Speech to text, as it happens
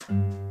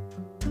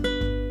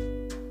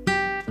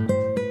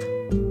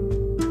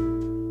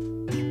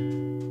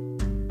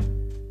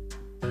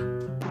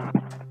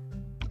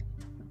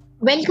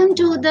Welcome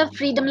to the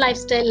Freedom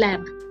Lifestyle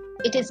Lab.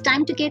 It is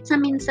time to get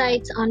some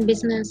insights on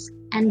business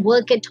and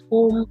work at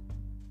home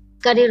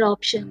career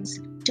options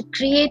to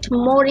create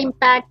more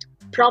impact,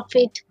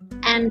 profit,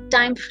 and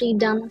time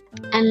freedom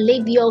and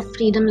live your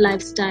freedom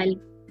lifestyle.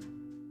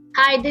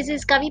 Hi, this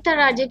is Kavita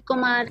Rajiv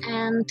Kumar,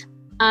 and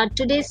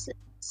today's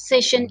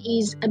session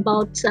is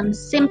about some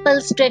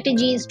simple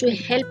strategies to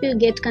help you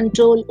get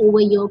control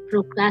over your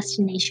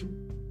procrastination.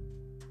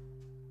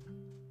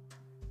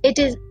 It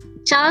is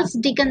Charles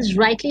Dickens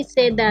rightly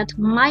said that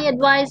my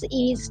advice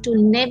is to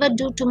never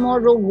do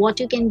tomorrow what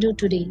you can do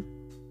today.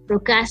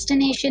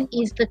 Procrastination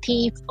is the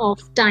thief of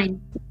time.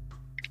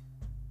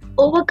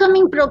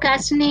 Overcoming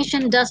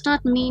procrastination does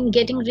not mean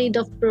getting rid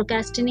of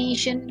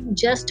procrastination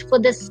just for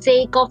the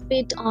sake of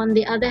it. On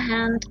the other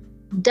hand,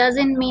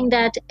 doesn't mean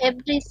that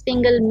every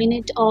single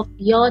minute of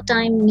your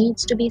time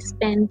needs to be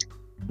spent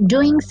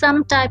doing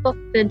some type of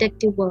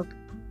productive work.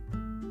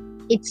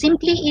 It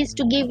simply is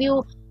to give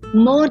you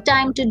more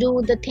time to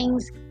do the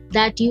things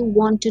that you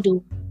want to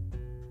do.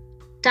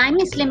 Time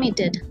is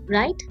limited,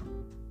 right?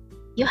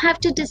 You have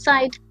to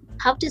decide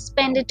how to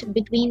spend it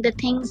between the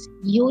things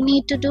you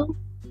need to do,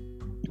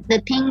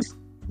 the things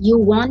you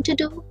want to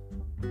do,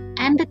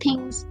 and the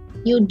things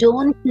you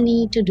don't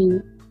need to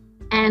do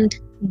and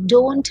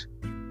don't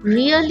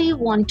really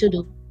want to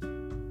do.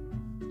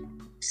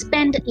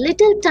 Spend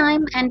little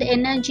time and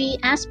energy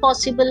as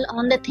possible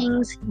on the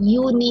things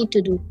you need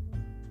to do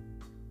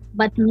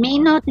but may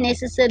not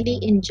necessarily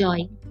enjoy.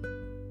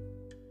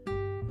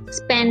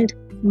 Spend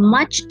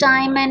much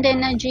time and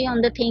energy on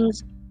the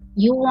things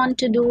you want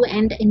to do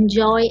and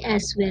enjoy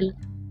as well.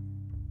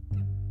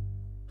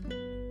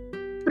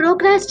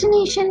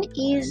 Procrastination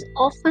is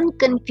often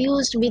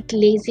confused with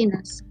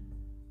laziness,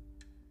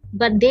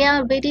 but they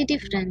are very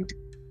different.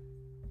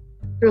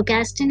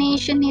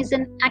 Procrastination is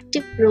an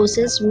active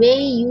process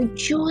where you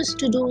choose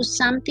to do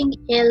something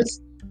else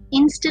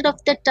instead of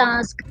the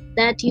task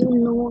that you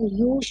know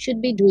you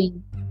should be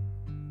doing.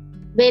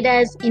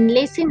 Whereas in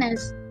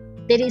laziness,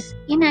 there is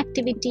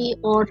inactivity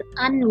or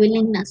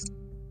unwillingness.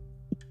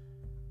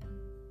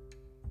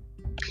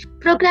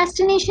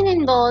 Procrastination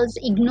involves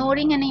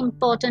ignoring an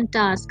important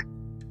task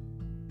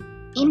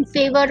in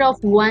favor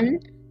of one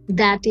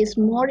that is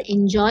more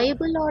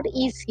enjoyable or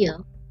easier.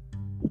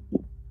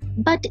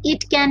 But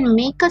it can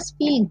make us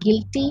feel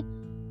guilty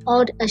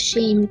or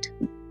ashamed.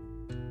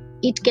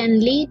 It can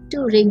lead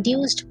to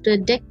reduced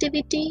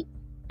productivity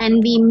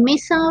and we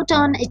miss out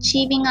on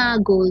achieving our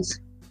goals.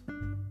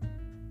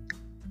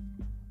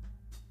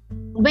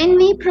 When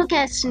we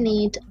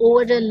procrastinate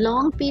over a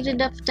long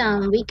period of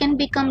time, we can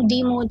become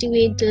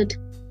demotivated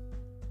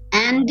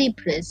and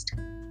depressed.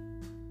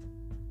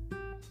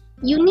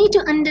 You need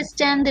to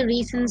understand the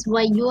reasons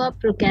why you are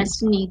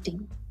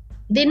procrastinating.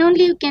 Then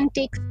only you can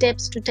take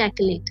steps to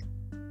tackle it.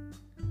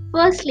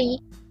 Firstly,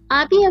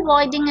 are we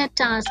avoiding a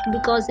task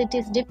because it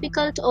is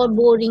difficult or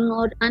boring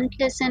or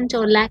unpleasant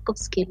or lack of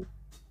skill?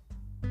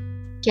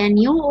 Can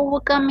you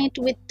overcome it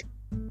with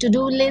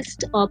to-do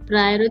list or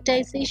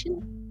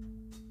prioritization?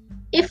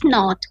 If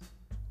not,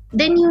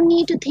 then you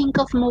need to think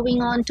of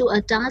moving on to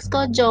a task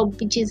or job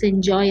which is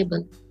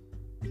enjoyable.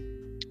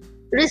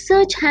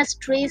 Research has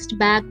traced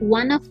back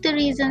one of the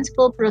reasons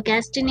for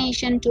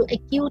procrastination to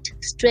acute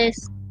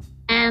stress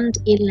and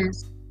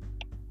illness.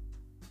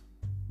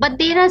 But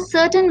there are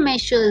certain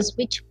measures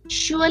which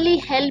surely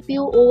help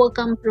you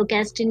overcome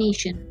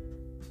procrastination.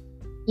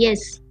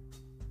 Yes,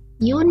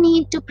 you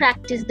need to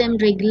practice them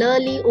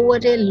regularly over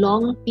a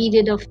long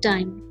period of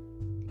time.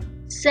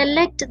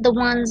 Select the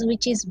ones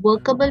which is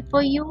workable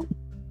for you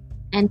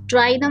and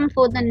try them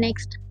for the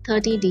next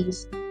 30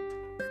 days.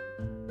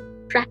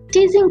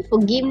 Practicing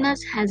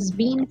forgiveness has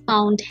been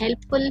found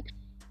helpful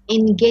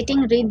in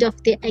getting rid of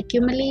the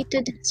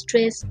accumulated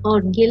stress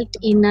or guilt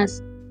in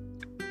us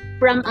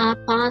from our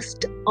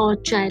past or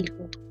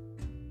childhood.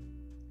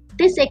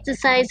 This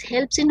exercise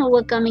helps in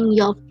overcoming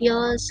your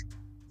fears,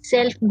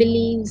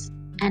 self-beliefs,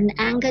 and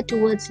anger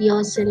towards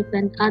yourself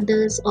and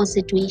others or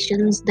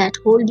situations that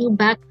hold you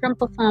back from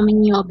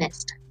performing your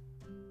best.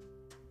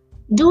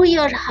 Do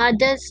your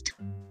hardest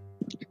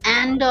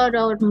and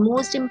or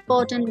most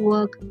important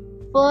work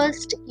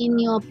first in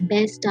your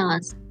best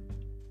hours.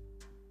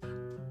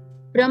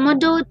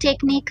 Pomodoro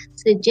technique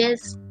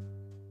suggests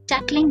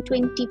tackling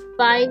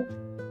 25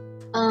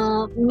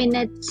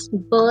 minutes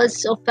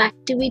bursts of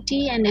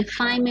activity and a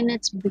 5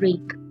 minutes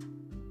break.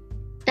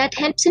 That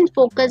helps in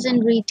focus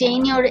and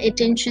retain your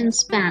attention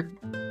span.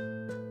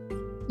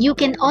 You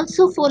can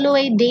also follow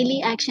a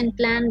daily action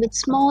plan with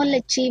small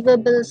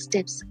achievable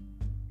steps.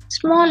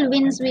 Small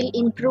wins will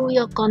improve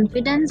your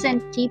confidence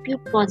and keep you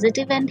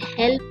positive and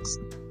helps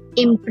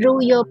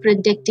improve your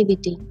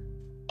productivity.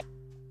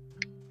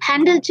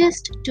 Handle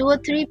just 2 or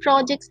 3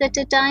 projects at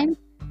a time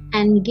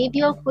and give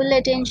your full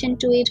attention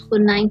to it for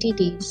 90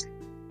 days.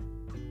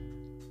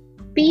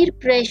 Peer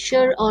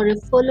pressure or a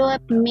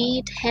follow-up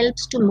mate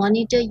helps to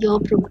monitor your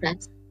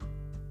progress.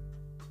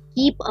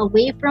 Keep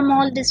away from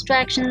all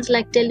distractions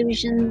like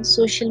television,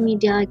 social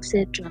media,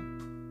 etc.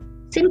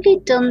 Simply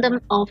turn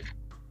them off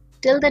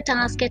till the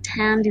task at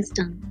hand is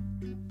done.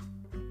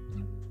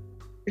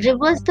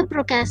 Reverse the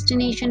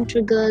procrastination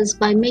triggers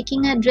by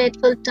making a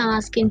dreadful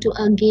task into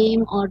a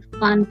game or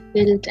fun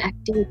filled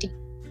activity.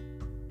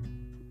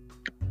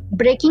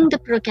 Breaking the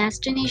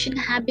procrastination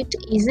habit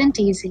isn't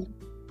easy.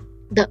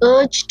 The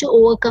urge to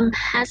overcome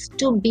has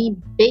to be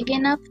big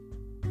enough.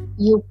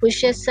 You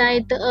push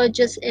aside the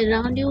urges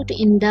around you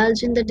to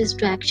indulge in the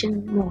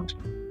distraction more.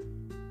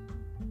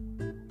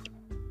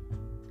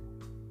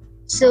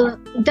 So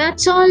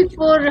that's all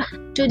for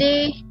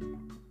today.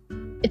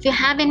 If you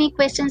have any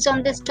questions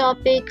on this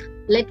topic,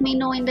 let me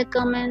know in the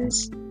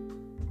comments.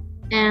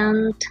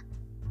 And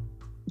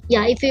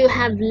yeah, if you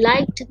have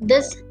liked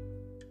this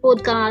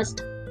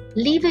podcast,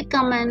 leave a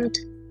comment.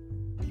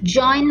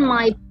 Join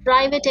my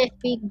private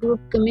FB group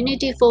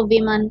Community for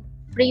Women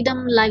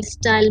Freedom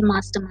Lifestyle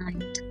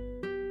Mastermind.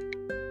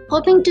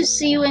 Hoping to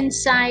see you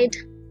inside.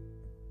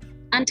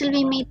 Until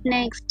we meet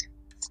next,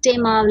 stay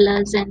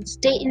marvelous and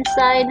stay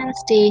inside and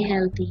stay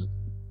healthy.